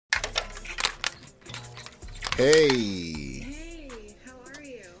Hey, Hey, how are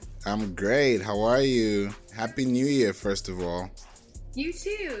you? I'm great. How are you? Happy New Year, first of all. You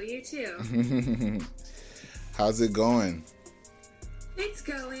too, you too. How's it going? It's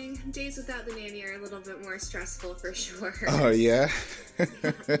going. Days without the nanny are a little bit more stressful for sure. Oh, yeah?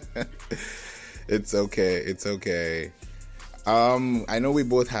 It's okay. It's okay. I know we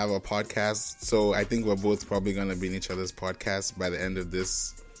both have a podcast, so I think we're both probably going to be in each other's podcast by the end of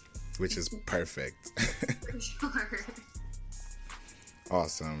this, which is perfect. For sure.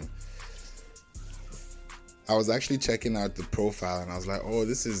 Awesome. I was actually checking out the profile and I was like, oh,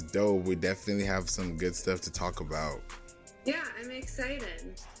 this is dope. We definitely have some good stuff to talk about. Yeah, I'm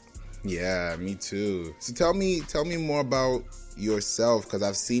excited. Yeah, me too. So tell me more about yourself, because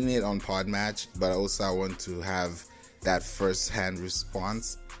I've seen it on Podmatch, but also I want to have that first-hand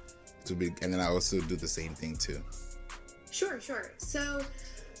response and then I also do the same thing too. Sure. So,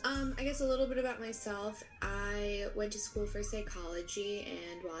 I guess a little bit about myself. I went to school for psychology,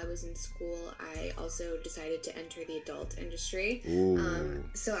 and while I was in school, I also decided to enter the adult industry. Ooh.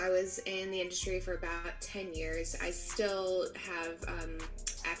 So I was in the industry for about 10 years. I still have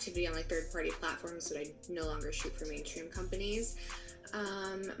activity on like third-party platforms, but I no longer shoot for mainstream companies.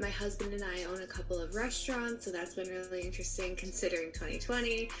 My husband and I own a couple of restaurants, so that's been really interesting considering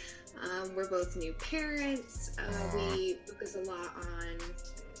 2020. We're both new parents. We focus a lot on,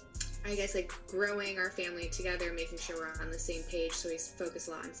 I guess, like growing our family together, making sure we're on the same page. So we focus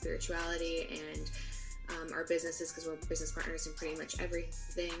a lot on spirituality and our businesses, because we're business partners in pretty much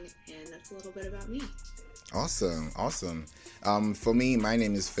everything. And that's a little bit about me. Awesome. For me, my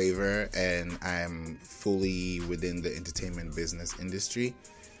name is Favor, and I'm fully within the entertainment business industry,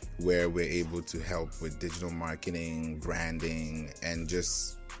 where we're able to help with digital marketing, branding, and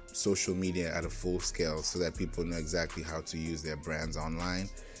just social media at a full scale, so that people know exactly how to use their brands online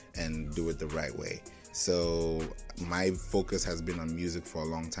and do it the right way. So my focus has been on music for a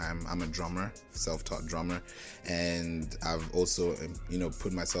long time. I'm a drummer, self-taught drummer, and I've also,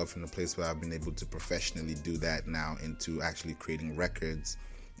 put myself in a place where I've been able to professionally do that now, into actually creating records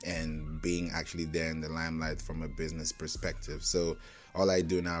and being actually there in the limelight from a business perspective. So all I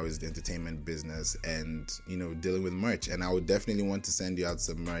do now is the entertainment business and, dealing with merch. And I would definitely want to send you out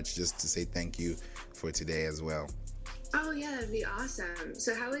some merch just to say thank you for today as well. Oh yeah, that'd be awesome.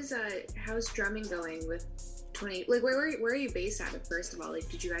 So how's drumming going with 20? Like, where are you based out of? First of all, like,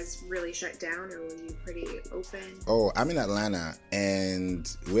 did you guys really shut down, or were you pretty open? Oh, I'm in Atlanta, and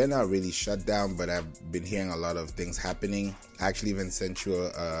we're not really shut down, but I've been hearing a lot of things happening. I actually even sent you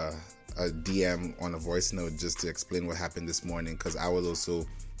a DM on a voice note just to explain what happened this morning, because I was also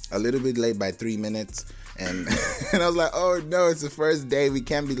a little bit late by 3 minutes, and and I was like, oh no, it's the first day, we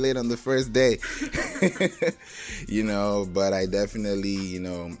can't be late on the first day. But I definitely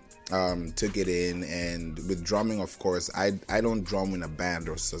took it in. And with drumming, of course, I don't drum in a band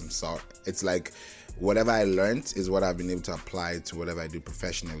or some sort. It's like whatever I learned is what I've been able to apply to whatever I do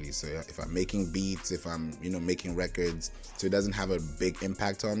professionally. So if I'm making beats, if I'm making records, so it doesn't have a big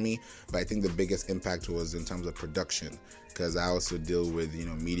impact on me. But I think the biggest impact was in terms of production, because I also deal with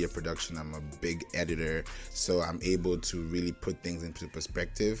media production. I'm a big editor, so I'm able to really put things into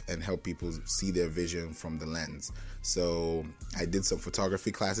perspective and help people see their vision from the lens. So I did some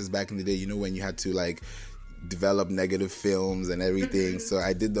photography classes back in the day, when you had to like develop negative films and everything. So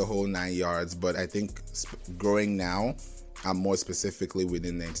I did the whole 9 yards. But I think growing now, I'm more specifically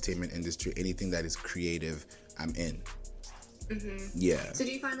within the entertainment industry. Anything that is creative, I'm in. Yeah. So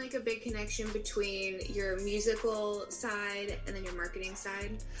do you find like a big connection between your musical side and then your marketing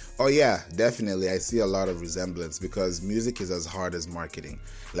side? Oh yeah, definitely. I see a lot of resemblance, because music is as hard as marketing.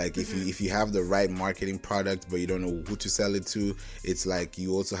 Like if you have the right marketing product but you don't know who to sell it to, it's like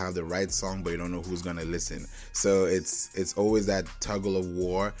you also have the right song but you don't know who's gonna listen. So it's always that tug of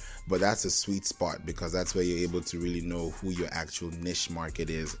war, but that's a sweet spot, because that's where you're able to really know who your actual niche market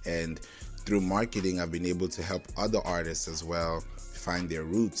is. And through marketing, I've been able to help other artists as well find their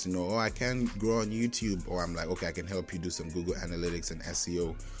roots. I can grow on YouTube, or I'm like, okay, I can help you do some Google Analytics and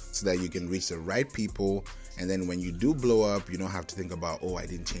SEO so that you can reach the right people. And then when you do blow up, you don't have to think about, oh, I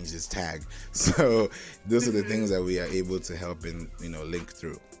didn't change this tag. So those are the things that we are able to help and, link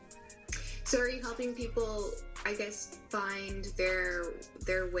through. So are you helping people, I guess, find their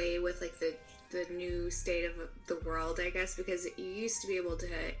way with like the new state of the world, I guess, because you used to be able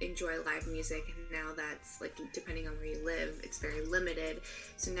to enjoy live music, and now that's like, depending on where you live, it's very limited.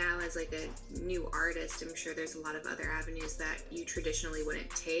 So now as like a new artist, I'm sure there's a lot of other avenues that you traditionally wouldn't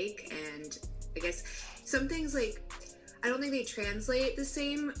take. And I guess some things, like, I don't think they translate the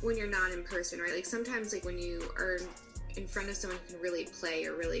same when you're not in person, right? Like sometimes like when you are in front of someone who can really play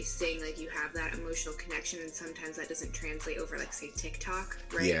or really sing, like you have that emotional connection, and sometimes that doesn't translate over, like, say, TikTok,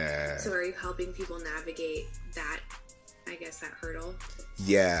 right? Yeah. So are you helping people navigate that, I guess, that hurdle?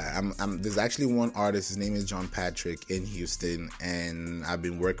 Yeah, there's actually one artist, his name is John Patrick in Houston, and I've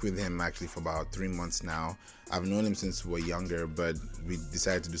been working with him actually for about 3 months now. I've known him since we were younger, but we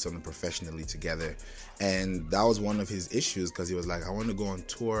decided to do something professionally together. And that was one of his issues, because he was like, I want to go on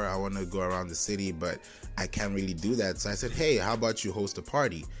tour, I want to go around the city, but I can't really do that. So I said, hey, how about you host a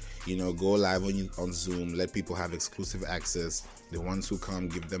party? You know, go live on Zoom, let people have exclusive access. The ones who come,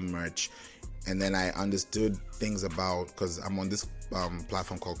 give them merch. And then I understood things about, because I'm on this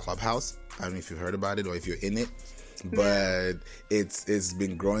platform called Clubhouse. I don't know if you've heard about it or if you're in it, but it's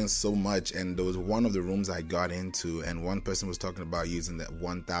been growing so much. And there was one of the rooms I got into, and one person was talking about using the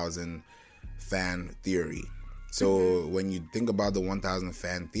 1,000 fan theory. So when you think about the 1,000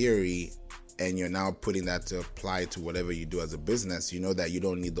 fan theory, and you're now putting that to apply to whatever you do as a business, you know that you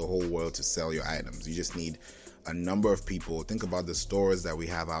don't need the whole world to sell your items. You just need a number of people. Think about the stores that we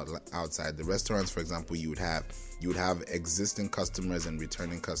have outside. The restaurants, for example, you would have existing customers and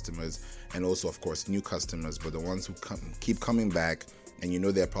returning customers, and also, of course, new customers. But the ones who keep coming back, and you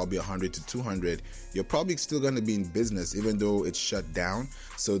know they're probably 100 to 200, you're probably still going to be in business even though it's shut down.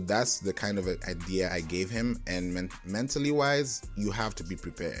 So that's the kind of idea I gave him. And mentally wise, you have to be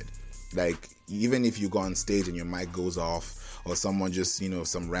prepared. Like, even if you go on stage and your mic goes off, or someone just,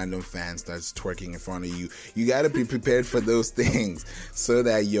 some random fan starts twerking in front of you, you got to be prepared for those things, so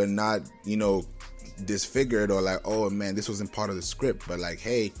that you're not, disfigured, or like, oh man, this wasn't part of the script, but like,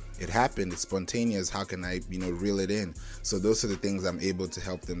 hey, it happened, it's spontaneous, how can I, reel it in? So those are the things I'm able to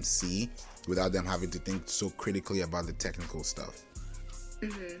help them see without them having to think so critically about the technical stuff.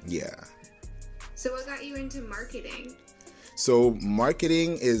 Yeah. So what got you into marketing? So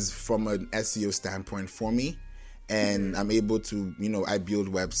marketing is from an SEO standpoint for me. And I'm able to, I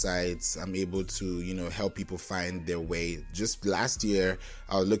build websites. I'm able to, help people find their way. Just last year,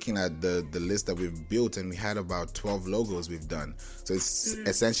 I was looking at the list that we've built, and we had about 12 logos we've done. So it's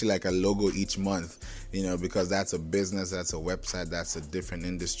essentially like a logo each month, because that's a business, that's a website, that's a different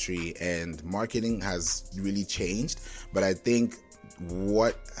industry. And marketing has really changed. But I think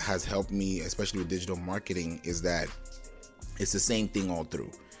what has helped me, especially with digital marketing, is that it's the same thing all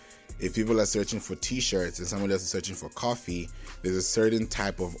through. If people are searching for t-shirts and someone else is searching for coffee, there's a certain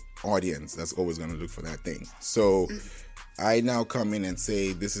type of audience that's always going to look for that thing. So I now come in and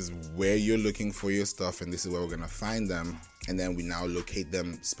say, this is where you're looking for your stuff, and this is where we're going to find them. And then we now locate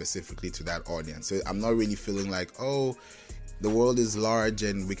them specifically to that audience. So I'm not really feeling like, oh, the world is large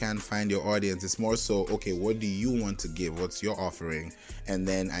and we can't find your audience. It's more so, okay, what do you want to give? What's your offering? And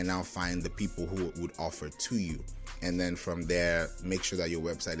then I now find the people who would offer to you. And then from there, make sure that your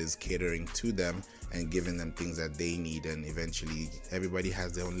website is catering to them and giving them things that they need. And eventually, everybody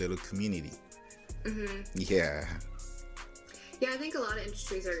has their own little community. Yeah. Yeah, I think a lot of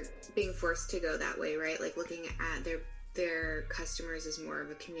industries are being forced to go that way, right? Like looking at their customers as more of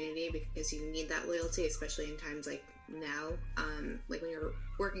a community, because you need that loyalty, especially in times like now. Like when you're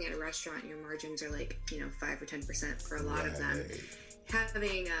working at a restaurant, your margins are like, 5 or 10% for a lot of them.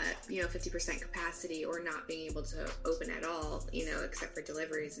 Having a 50% capacity, or not being able to open at all, except for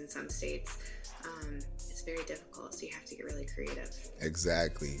deliveries in some states, it's very difficult. So you have to get really creative.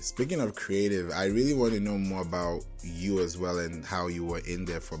 Exactly. Speaking of creative, I really want to know more about you as well, and how you were in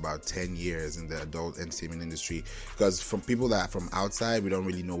there for about 10 years in the adult entertainment industry. Because from people that are from outside, we don't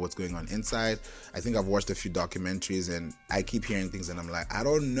really know what's going on inside. I think I've watched a few documentaries and I keep hearing things and I'm like, I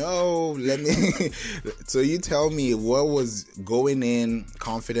don't know. So you tell me, what was going in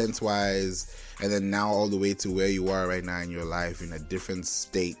confidence-wise, and then now all the way to where you are right now in your life in a different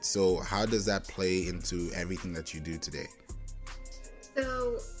state. So how does that play into everything that you do today?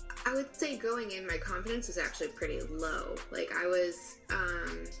 So I would say going in, my confidence was actually pretty low. Like I was,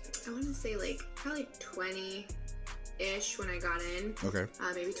 I want to say like probably 20-ish when I got in. Okay.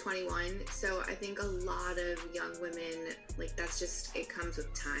 Maybe 21. So I think a lot of young women, like that's just, it comes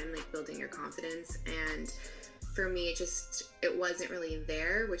with time, like building your confidence. And for me, it wasn't really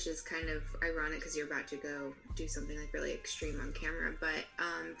there, which is kind of ironic because you're about to go do something like really extreme on camera. But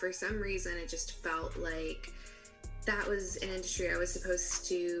for some reason, it just felt like that was an industry I was supposed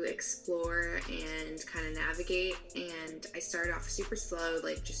to explore and kind of navigate. And I started off super slow,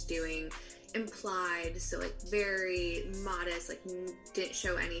 like just doing implied, so like very modest, like didn't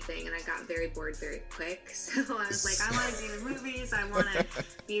show anything, and I got very bored very quick. So I was like, I want to do movies, I want to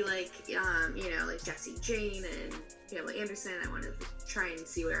be like like Jessie Jane and Pamela Anderson. I want to try and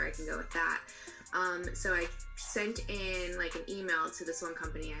see where I can go with that. So I sent in like an email to this one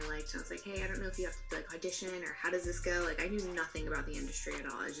company I liked, and I was like, hey, I don't know if you have to like audition or how does this go? Like I knew nothing about the industry at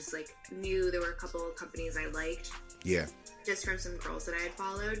all. I just like knew there were a couple of companies I liked. Yeah. Just from some girls that I had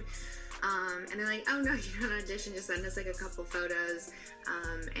followed. And they're like, oh no, you don't audition, just send us like a couple photos.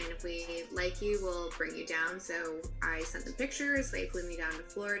 And if we like you, we'll bring you down. So I sent them pictures. They flew me down to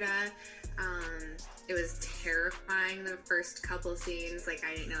Florida. It was terrifying the first couple scenes. Like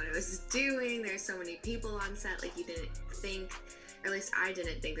I didn't know what I was doing. There's so many people on set. Like you didn't think, or at least I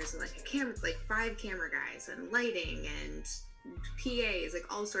didn't think there's like a camera, like 5 camera guys and lighting and PAs, like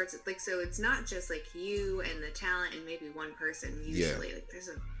all sorts of like, so it's not just like you and the talent and maybe one person usually. Yeah. Like there's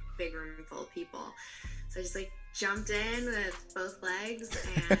a big room full of people. So I just like jumped in with both legs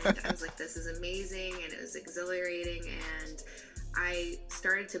and I was like, this is amazing, and it was exhilarating, and I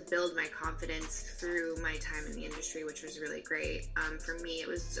started to build my confidence through my time in the industry, which was really great. For me, it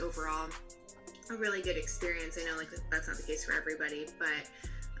was overall a really good experience. I know like that's not the case for everybody, but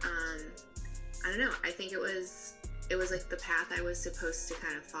I don't know. I think it was like the path I was supposed to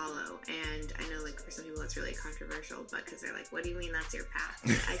kind of follow. And I know like for some people that's really controversial, but because they're like, what do you mean that's your path?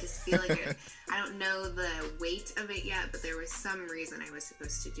 But I just feel like I don't know the weight of it yet, but there was some reason I was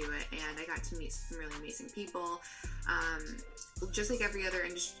supposed to do it. And I got to meet some really amazing people. Just like every other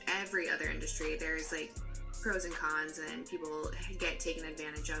industry, there's like pros and cons, and people get taken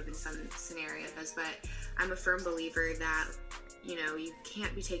advantage of in some scenarios. But I'm a firm believer that, you know, you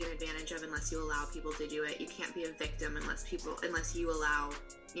can't be taken advantage of unless you allow people to do it. You can't be a victim unless you allow,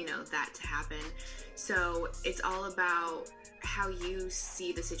 you know, that to happen. So it's all about how you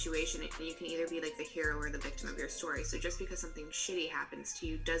see the situation, and you can either be like the hero or the victim of your story. So just because something shitty happens to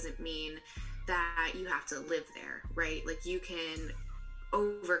you doesn't mean that you have to live there, right? Like you can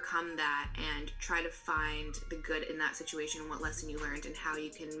overcome that and try to find the good in that situation and what lesson you learned and how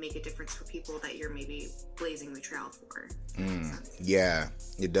you can make a difference for people that you're maybe blazing the trail for. Yeah,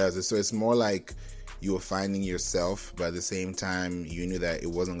 it does. So it's more like you were finding yourself, but at the same time you knew that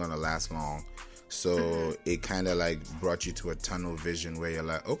it wasn't going to last long. So it kind of like brought you to a tunnel vision where you're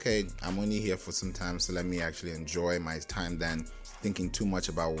like, okay, I'm only here for some time, so let me actually enjoy my time than thinking too much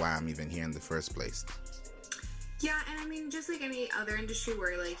about why I'm even here in the first place. Yeah, and I mean, just like any other industry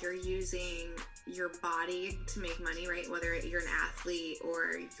where like you're using your body to make money, right? Whether you're an athlete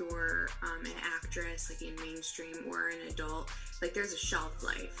or you're an actress, like in mainstream, or an adult, like there's a shelf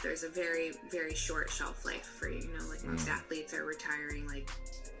life. There's a very, very short shelf life for, you know, like most athletes are retiring like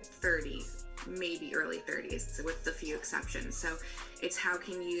 30, maybe early 30s, with a few exceptions. So it's how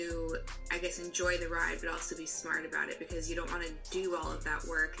can you, I guess, enjoy the ride, but also be smart about it, because you don't want to do all of that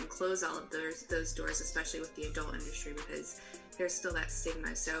work and close all of those doors, especially with the adult industry, because there's still that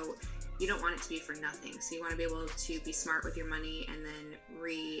stigma. So you don't want it to be for nothing. So you want to be able to be smart with your money and then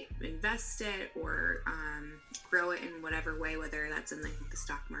reinvest it or grow it in whatever way, whether that's in like the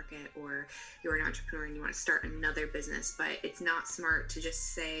stock market or you're an entrepreneur and you want to start another business. But it's not smart to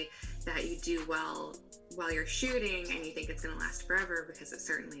just say that you do well while you're shooting and you think it's going to last forever, because it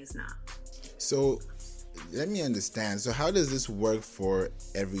certainly is not. So let me understand. So how does this work for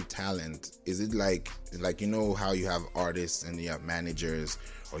every talent? Is it like, you know how you have artists and you have managers,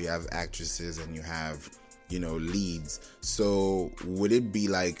 or you have actresses and you have, you know, leads? So would it be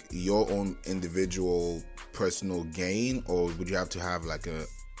like your own individual personal gain, or would you have to have like a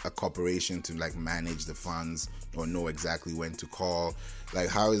corporation to like manage the funds or know exactly when to call? Like,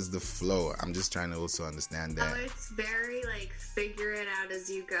 how is the flow? I'm just trying to also understand that. Oh, it's very like figure it out as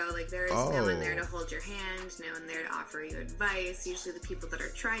you go. Like there is no one there to hold your hand, no one there to offer you advice. Usually the people that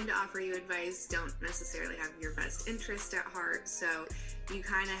are trying to offer you advice don't necessarily have your best interest at heart. So you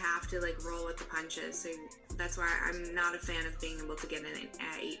kind of have to like roll with the punches. So that's why I'm not a fan of being able to get in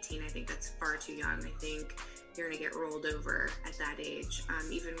at 18. I think that's far too young. I think you're going to get rolled over at that age.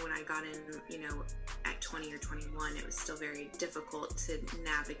 Even when I got in, you know, at 20 or 21, it was still very difficult to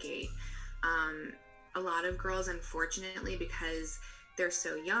navigate. A lot of girls, unfortunately, because they're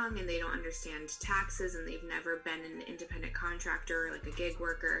so young and they don't understand taxes and they've never been an independent contractor or like a gig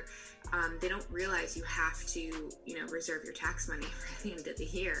worker, they don't realize you have to, you know, reserve your tax money for the end of the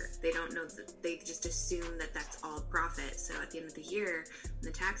year. They don't know that, they just assume that that's all profit. So at the end of the year, the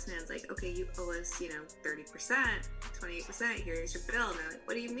tax man's like, okay, you owe us, you know, 30%, 28%, here's your bill. And they're like,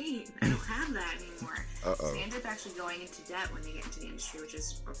 what do you mean? I don't have that anymore. So they end up actually going into debt when they get into the industry, which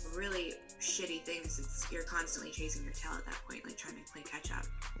is a really shitty thing. Since you're constantly chasing your tail at that point, like trying to play catch up.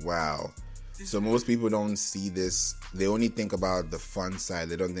 Wow. So most people don't see this. They only think about the fun side.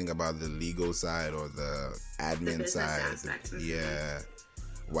 They don't think about the legal side or the admin side. Aspect. Yeah.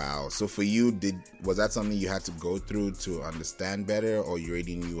 Wow. So for you, was that something you had to go through to understand better, or you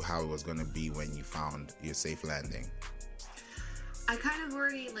already knew how it was going to be when you found your safe landing? I kind of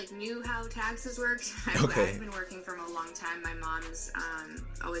already knew how taxes worked. Okay. I've been working from a long time. My mom's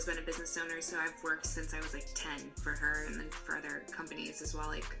always been a business owner, so I've worked since I was 10 for her, and then for other companies as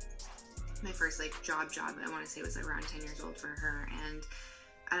well. My first job, I want to say, was around 10 years old for her, and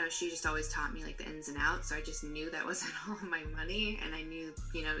I don't know, she just always taught me the ins and outs, so I just knew that wasn't all of my money, and I knew,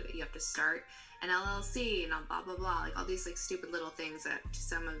 you have to start an LLC and blah, blah, blah, all these stupid little things that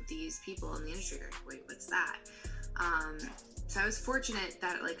some of these people in the industry are wait, what's that? So I was fortunate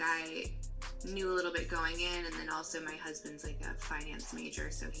that I knew a little bit going in, and then also my husband's a finance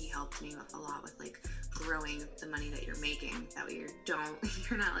major, so he helped me a lot with growing the money that you're making. That way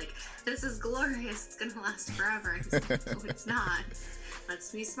you're not this is glorious, it's gonna last forever. No, it's not.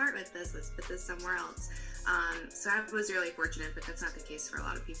 Let's be smart with this. Let's put this somewhere else. So I was really fortunate, but that's not the case for a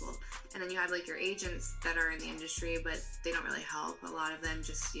lot of people. And then you have your agents that are in the industry, but they don't really help. A lot of them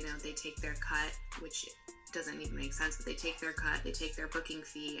just, they take their cut, which doesn't even make sense, but they take their cut, they take their booking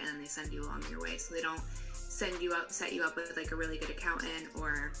fee, and then they send you along your way. So they don't set you up with a really good accountant,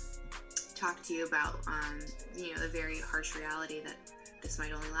 or talk to you about, the very harsh reality that this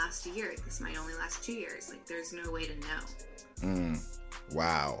might only last a year, this might only last 2 years. There's no way to know.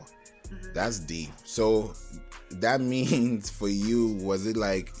 Wow. Mm-hmm. That's deep. So that means for you, was it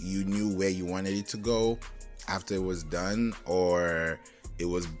you knew where you wanted it to go after it was done, or it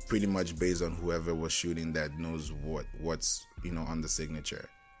was pretty much based on whoever was shooting that knows what's on the signature?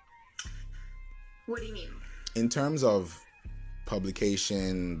 What do you mean? In terms of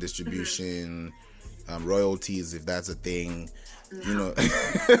publication, distribution, royalties, if that's a thing, no.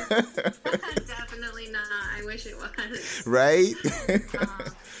 Definitely not. I wish it was. Right?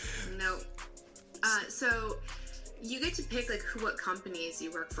 No. So you get to pick what companies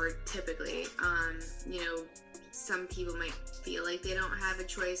you work for typically. Some people might feel they don't have a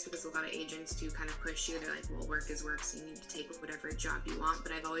choice, because a lot of agents do kind of push you. They're well, work is work, so you need to take whatever job you want.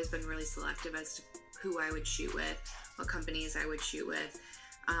 But I've always been really selective as to who I would shoot with, what companies I would shoot with.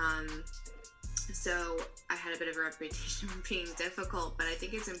 So I had a bit of a reputation for being difficult, but I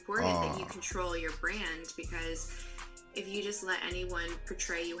think it's important that you control your brand, because if you just let anyone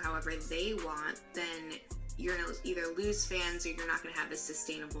portray you however they want, then you're going to either lose fans, or you're not going to have a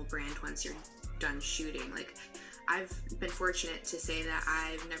sustainable brand once you're done shooting. I've been fortunate to say that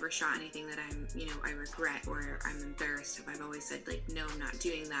I've never shot anything that I regret or I'm embarrassed of. I've always said no, I'm not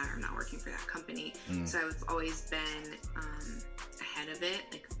doing that, or I'm not working for that company. So I've always been ahead of it.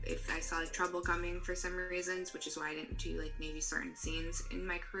 If I saw trouble coming for some reasons, which is why I didn't do maybe certain scenes in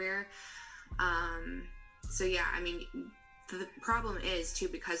my career. So yeah, the problem is too,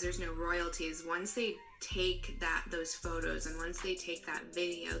 because there's no royalties, once they take those photos, and once they take that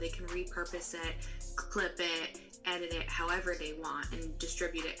video, they can repurpose it, clip it, edit it however they want, and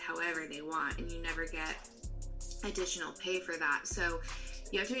distribute it however they want, and you never get additional pay for that. So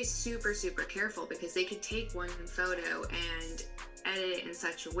you have to be super, super careful, because they could take one photo and edit it in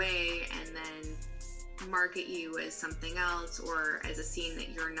such a way and then market you as something else, or as a scene that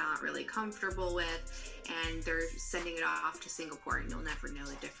you're not really comfortable with, and they're sending it off to Singapore, and you'll never know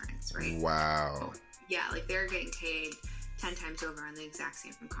the difference, right? Wow. Yeah, they're getting paid 10 times over on the exact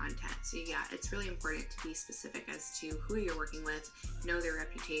same content. So yeah, it's really important to be specific as to who you're working with, know their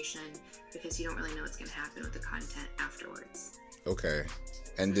reputation, because you don't really know what's going to happen with the content afterwards. Okay.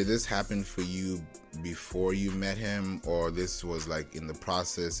 And did this happen for you before you met him, or this was in the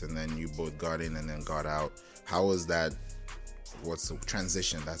process and then you both got in and then got out? How was that? What's the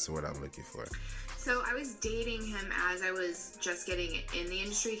transition? That's the word I'm looking for. So I was dating him as I was just getting in the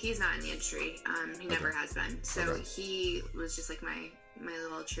industry. He's not in the industry. He never has been. So he was just my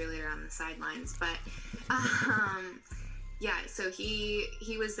little cheerleader on the sidelines. But yeah, so he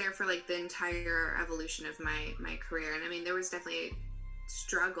was there for the entire evolution of my career. And there was definitely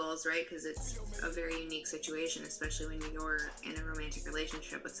struggles, right? Because it's a very unique situation, especially when you're in a romantic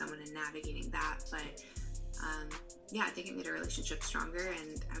relationship with someone and navigating that. But yeah, I think it made a relationship stronger,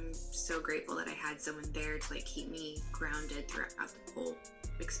 and I'm so grateful that I had someone there to keep me grounded throughout the whole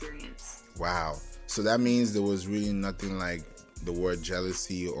experience. Wow. So that means there was really nothing the word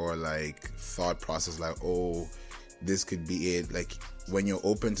jealousy or thought process oh, this could be it. When you're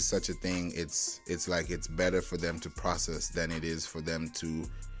open to such a thing, it's it's better for them to process than it is for them to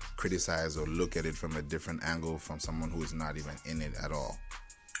criticize or look at it from a different angle from someone who is not even in it at all.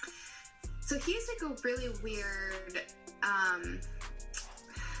 So he's a really weird,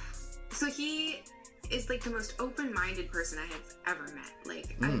 so he is the most open-minded person I have ever met.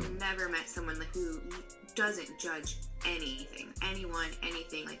 I've never met someone who doesn't judge anything, anyone,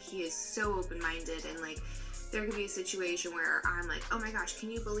 anything. Like, he is so open-minded, and like there could be a situation where I'm like, oh my gosh,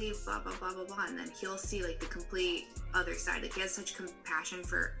 can you believe blah blah blah blah blah, and then he'll see like the complete other side. Like, he has such compassion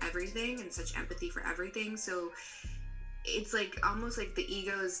for everything and such empathy for everything. So it's like almost like the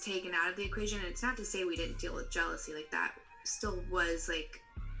ego is taken out of the equation. And it's not to say we didn't deal with jealousy, like that still was like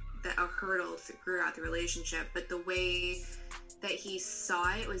a hurdle throughout the relationship, but the way that he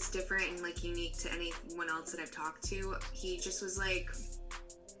saw it was different and like unique to anyone else that I've talked to. He just was like,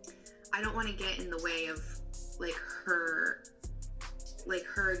 I don't want to get in the way of like her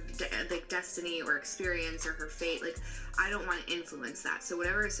destiny or experience or her fate. Like, I don't want to influence that. So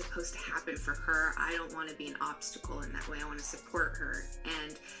whatever is supposed to happen for her, I don't want to be an obstacle in that way. I want to support her.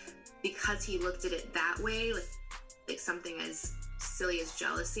 And because he looked at it that way, like something as silly as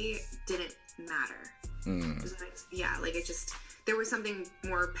jealousy didn't matter. Yeah, like it just, there was something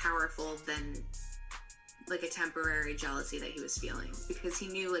more powerful than like a temporary jealousy that he was feeling, because he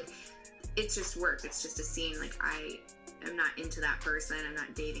knew like it's just work, it's just a scene, like I am not into that person, I'm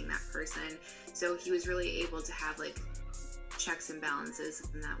not dating that person. So he was really able to have like checks and balances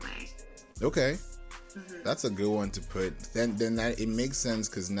in that way. Okay. That's a good one to put. Then that it makes sense,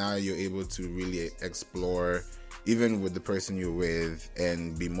 because now you're able to really explore even with the person you're with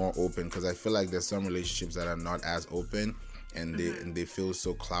and be more open, because I feel like there's some relationships that are not as open, and they feel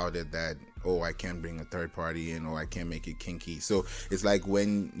so clouded that, oh, I can't bring a third party in, or I can't make it kinky. So it's like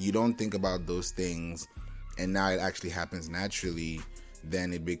when you don't think about those things and now it actually happens naturally,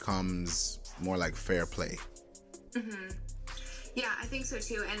 then it becomes more like fair play. Yeah, I think so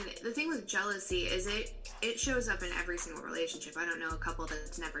too. And the thing with jealousy is it shows up in every single relationship. I don't know a couple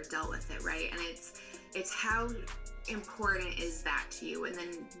that's never dealt with it, right? And it's how important is that to you, and then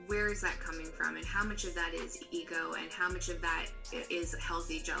where is that coming from, and how much of that is ego and how much of that is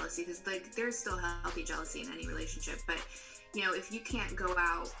healthy jealousy, because like there's still healthy jealousy in any relationship. But you know, if you can't go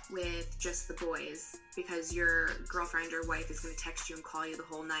out with just the boys because your girlfriend or wife is going to text you and call you the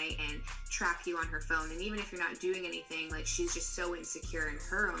whole night and track you on her phone, and even if you're not doing anything, like she's just so insecure in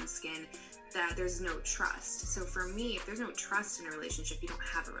her own skin that there's no trust. So for me, if there's no trust in a relationship, you don't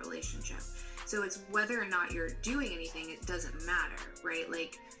have a relationship. So it's whether or not you're doing anything, it doesn't matter, right?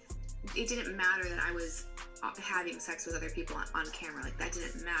 Like, it didn't matter that I was having sex with other people on camera. Like, that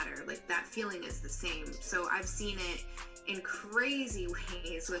didn't matter. Like, that feeling is the same. So I've seen it in crazy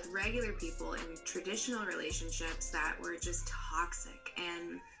ways with regular people in traditional relationships that were just toxic.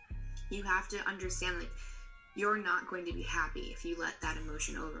 And you have to understand, like, you're not going to be happy if you let that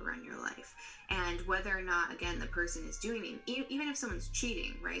emotion overrun your life. And whether or not, again, the person is doing it, even if someone's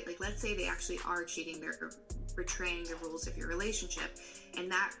cheating, right? Like, let's say they actually are cheating, they're betraying the rules of your relationship,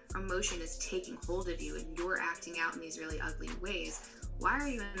 and that emotion is taking hold of you and you're acting out in these really ugly ways. Why are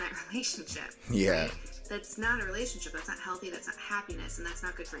you in that relationship? Yeah. Right? That's not a relationship. That's not healthy. That's not happiness. And that's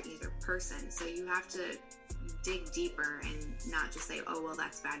not good for either person. So you have to dig deeper and not just say, oh, well,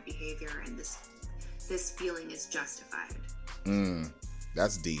 that's bad behavior and this feeling is justified.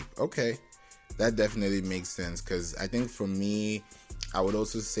 That's deep. Okay. That definitely makes sense, because I think for me, I would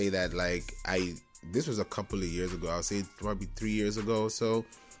also say that, like, this was a couple of years ago. I'll say probably 3 years ago or so.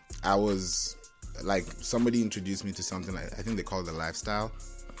 I was, like, somebody introduced me to something, like, I think they call it a lifestyle.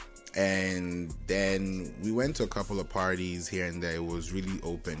 And then we went to a couple of parties here and there. It was really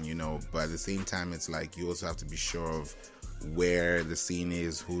open, you know, but at the same time, it's like you also have to be sure of where the scene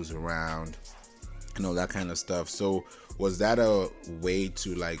is, who's around, and all that kind of stuff. So was that a way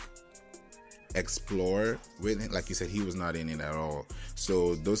to, like, explore with it? Like you said, he was not in it at all.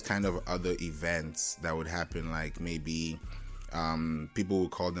 So those kind of other events that would happen, like maybe people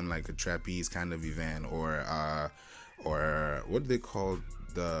would call them like a trapeze kind of event, or what do they call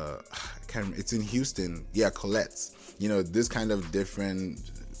it's in Houston, Colette's, you know, this kind of different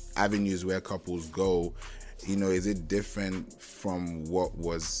avenues where couples go. You know, is it different from what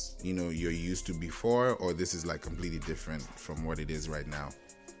was, you know, you're used to before, or this is like completely different from what it is right now?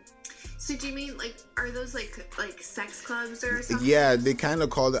 So do you mean, like, are those like sex clubs or something? Yeah, they kind of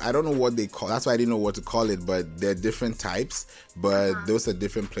call it, I don't know what they call, that's why I didn't know what to call it, but they're different types, but those are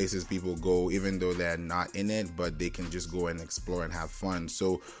different places people go, even though they're not in it, but they can just go and explore and have fun.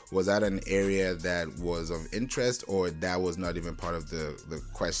 So was that an area that was of interest, or that was not even part of the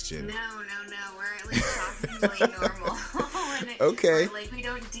question? No, we're like talking like normal. Okay. Like, we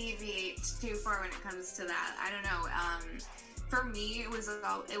don't deviate too far when it comes to that. I don't know. For me, it was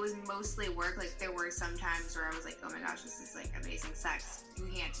mostly work. Like, there were some times where I was like, oh my gosh, this is like amazing sex. You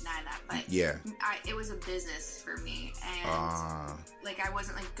can't deny that. But yeah, it was a business for me. And like, I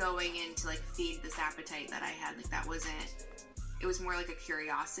wasn't like going in to like feed this appetite that I had. Like, that wasn't, it was more like a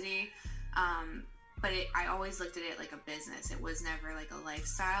curiosity. but I always looked at it like a business. It was never like a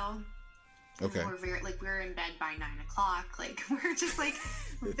lifestyle. Okay. We're in bed by 9 o'clock. Like, we're just like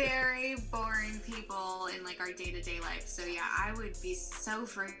very boring people in like our day-to-day life. So yeah, I would be so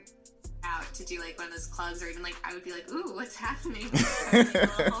freaked out to do like one of those clubs, or even like I would be like, ooh, what's happening?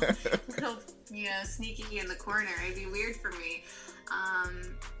 little, sneaky in the corner. It'd be weird for me.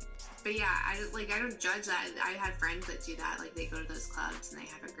 But yeah, I don't judge that. I had friends that do that. Like, they go to those clubs and they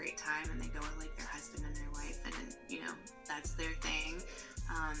have a great time, and they go with like their husband and their wife, and that's their thing.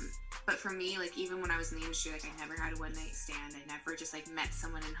 But for me, like, even when I was in the industry, like, I never had a one night stand. I never just like met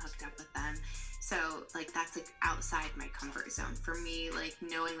someone and hooked up with them. So like, that's like outside my comfort zone. For me, like,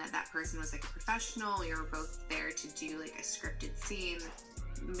 knowing that person was like a professional, you were both there to do like a scripted scene,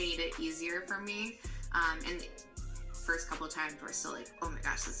 made it easier for me. And first couple of times we're still like, oh my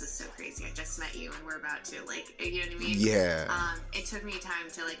gosh, this is so crazy. I just met you and we're about to, like, you know what I mean? Yeah. It took me time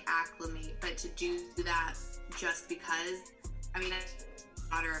to like acclimate, but to do that just because, I mean, I'm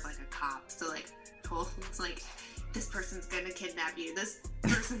the daughter of like a cop, so like, told like, this person's gonna kidnap you, this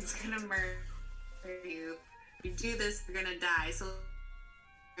person's gonna murder you, if you do this, you're gonna die. So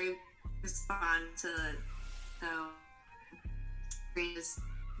I respond to it. So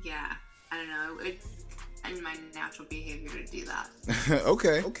yeah, I don't know. And my natural behavior to do that.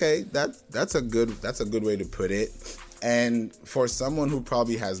 Okay, that's a good way to put it. And for someone who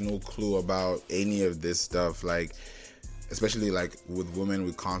probably has no clue about any of this stuff, like, especially like with women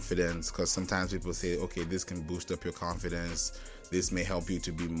with confidence, because sometimes people say, okay, this can boost up your confidence, this may help you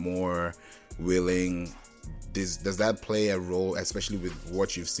to be more willing. Does that play a role, especially with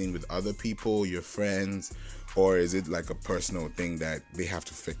what you've seen with other people, your friends, or is it like a personal thing that they have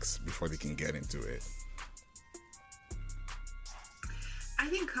to fix before they can get into it? I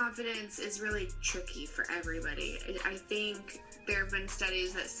think confidence is really tricky for everybody. I think there have been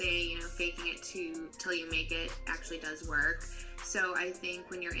studies that say, faking it till you make it actually does work. So I think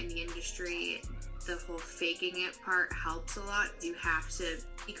when you're in the industry, the whole faking it part helps a lot. You have to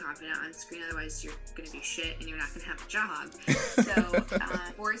be confident on screen, otherwise you're going to be shit and you're not going to have a job. So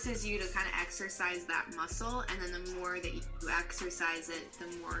forces you to kind of exercise that muscle, and then the more that you exercise it,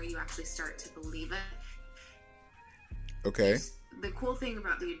 the more you actually start to believe it. Okay. The cool thing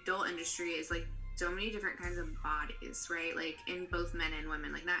about the adult industry is like so many different kinds of bodies, right? Like in both men and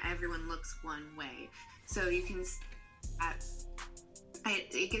women, like not everyone looks one way. So you can,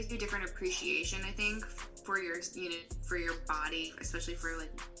 it gives you different appreciation, I think, for your, for your body, especially for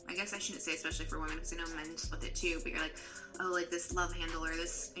like, I guess I shouldn't say especially for women, because I know men with it too, but you're like, oh, like this love handle, or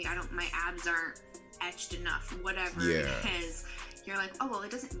this, my abs aren't etched enough, whatever it is. You're like, oh, well,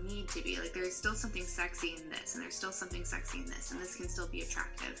 it doesn't need to be. Like, there's still something sexy in this, and there's still something sexy in this, and this can still be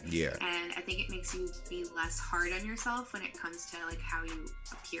attractive. Yeah. And I think it makes you be less hard on yourself when it comes to, like, how you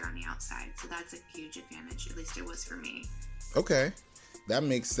appear on the outside. So that's a huge advantage. At least it was for me. Okay. That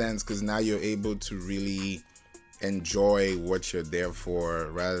makes sense, because now you're able to really enjoy what you're there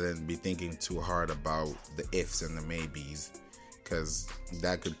for, rather than be thinking too hard about the ifs and the maybes, because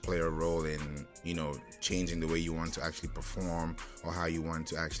that could play a role in, changing the way you want to actually perform or how you want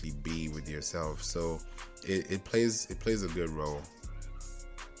to actually be with yourself. So it plays a good role.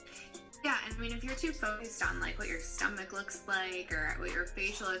 Yeah, and I mean, if you're too focused on like what your stomach looks like or what your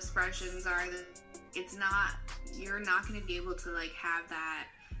facial expressions are, then you're not going to be able to like have that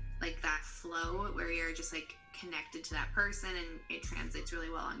flow where you're just like connected to that person and it translates really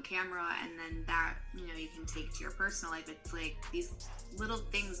well on camera, and then that you can take to your personal life. It's like these little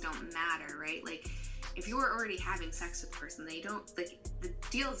things don't matter, right? Like if you were already having sex with the person, they don't, like, the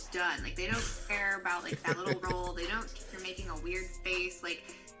deal's done. Like they don't care about like that little roll. They don't care if you're making a weird face. Like,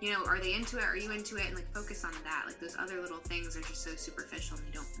 are they into it? Are you into it? And like focus on that. Like those other little things are just so superficial and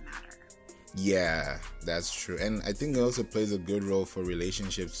they don't matter. Yeah, that's true. And I think it also plays a good role for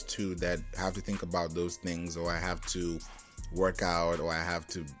relationships too, that have to think about those things, or I have to work out, or I have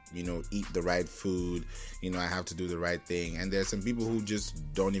to, eat the right food, I have to do the right thing. And there's some people who just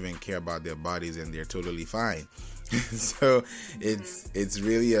don't even care about their bodies and they're totally fine. So it's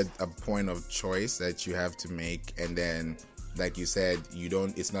really a point of choice that you have to make. And then, like you said,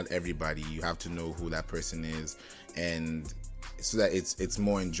 it's not everybody. You have to know who that person is, and so that it's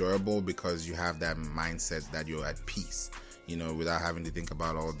more enjoyable, because you have that mindset that you're at peace, without having to think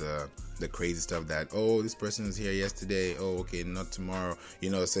about all the crazy stuff that, oh, this person was here yesterday, oh, okay, not tomorrow,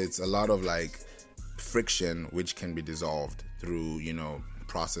 so it's a lot of like friction, which can be dissolved through,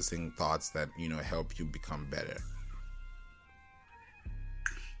 processing thoughts that, help you become better.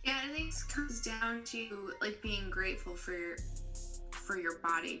 Yeah, I think it comes down to like being grateful for your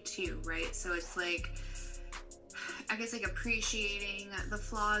body too, right? So it's like, I guess like appreciating the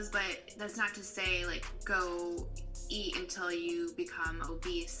flaws, but that's not to say like go eat until you become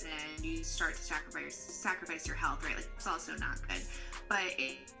obese and you start to sacrifice your health, right? Like it's also not good, but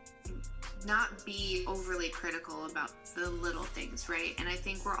not be overly critical about the little things, right? And I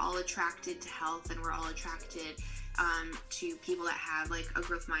think we're all attracted to health, and we're all attracted to people that have like a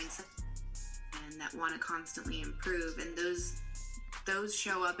growth mindset and that want to constantly improve, and those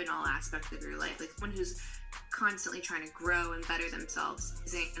show up in all aspects of your life. Like someone who's constantly trying to grow and better themselves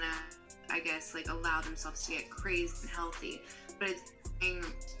isn't gonna, I guess, like allow themselves to get crazed and healthy. But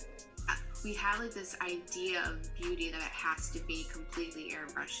we have like this idea of beauty that it has to be completely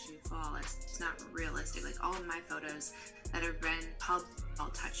airbrushed and flawless. It's not realistic. Like all of my photos that have been all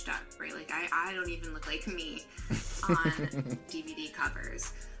touched up, right? Like I don't even look like me on DVD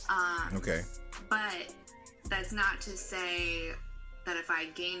covers. Okay. But that's not to say that if I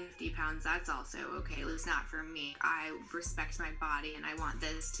gain 50 pounds, that's also okay. At least not for me. I respect my body, and I want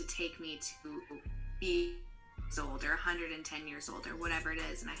this to take me to be old or 110 years old or whatever it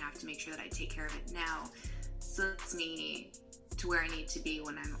is, and I have to make sure that I take care of it now, so it's me to where I need to be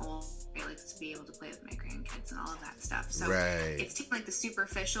when I'm old. I like to be able to play with my grandkids and all of that stuff. So right. It's taking like the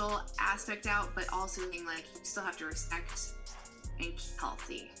superficial aspect out, but also being like you still have to respect and keep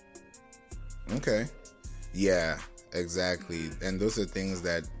healthy. Okay. Yeah, exactly. And those are things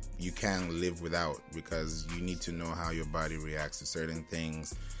that you can't live without, because you need to know how your body reacts to certain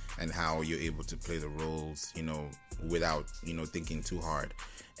things and how you're able to play the roles, without, thinking too hard.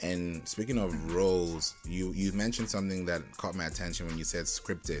 And speaking of roles, you mentioned something that caught my attention when you said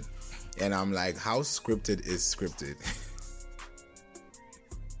scripted. And I'm like, how scripted is scripted?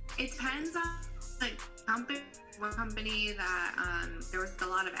 It depends on like one company that there was a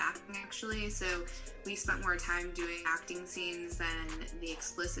lot of acting actually, so we spent more time doing acting scenes than the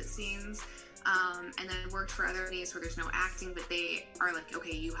explicit scenes. And then I worked for other companies where there's no acting, but they are like,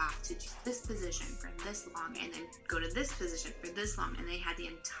 okay, you have to do this position for this long and then go to this position for this long, and they had the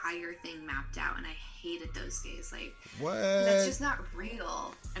entire thing mapped out, and I hated those days. Like, what? That's just not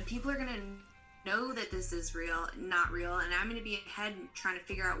real, and people are gonna know that this is real, not real, and I'm gonna be ahead trying to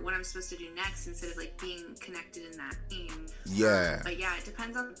figure out what I'm supposed to do next instead of like being connected in that theme. Yeah. But yeah, it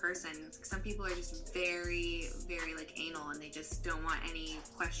depends on the person. Some people are just very, very like anal, and they just don't want any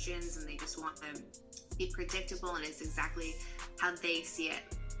questions, and they just want to be predictable, and it's exactly how they see it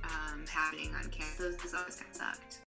happening on camera. Those always kind of sucked.